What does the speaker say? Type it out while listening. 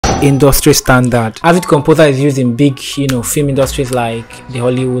industry standard. Avid Composer is used in big, film industries like the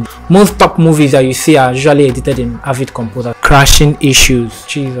Hollywood. Most top movies that you see are usually edited in Avid Composer. Crashing issues,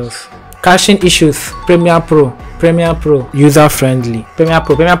 Jesus. Crashing issues, PremierePro, user-friendly.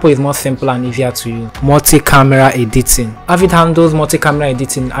 PremierePro is more simple and easier to use. Multi-camera editing. Avid handles multi-camera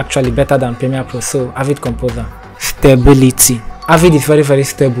editing actually better than PremierePro, so Avid Composer. Stability. Avid is very, very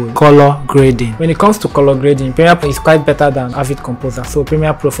stable. Color grading. When it comes to color grading, PremierePro is quite better than Avid Composer, so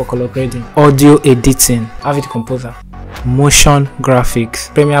PremierePro for color grading. Audio editing, Avid Composer. Motion graphics,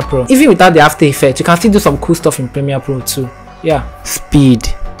 PremierePro. Even without the After Effects, you can still do some cool stuff in PremierePro too. Yeah. Speed,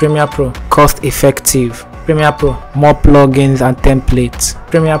 PremierePro. Cost effective, PremierePro. More plugins and templates,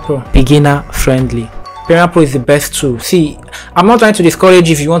 PremierePro. Beginner friendly. PremierePro is the best tool. See, I'm not trying to discourage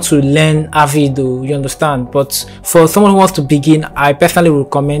if you want to learn Avid, you understand, but for someone who wants to begin, I personally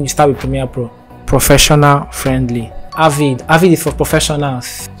recommend you start with PremierePro. Professional friendly. Avid is for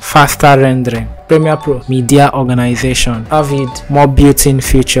professionals. Faster rendering. PremierePro. Media organization. Avid. More built-in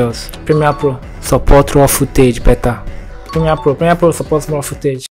features. PremierePro. Support raw footage better. PremierePro supports raw footage.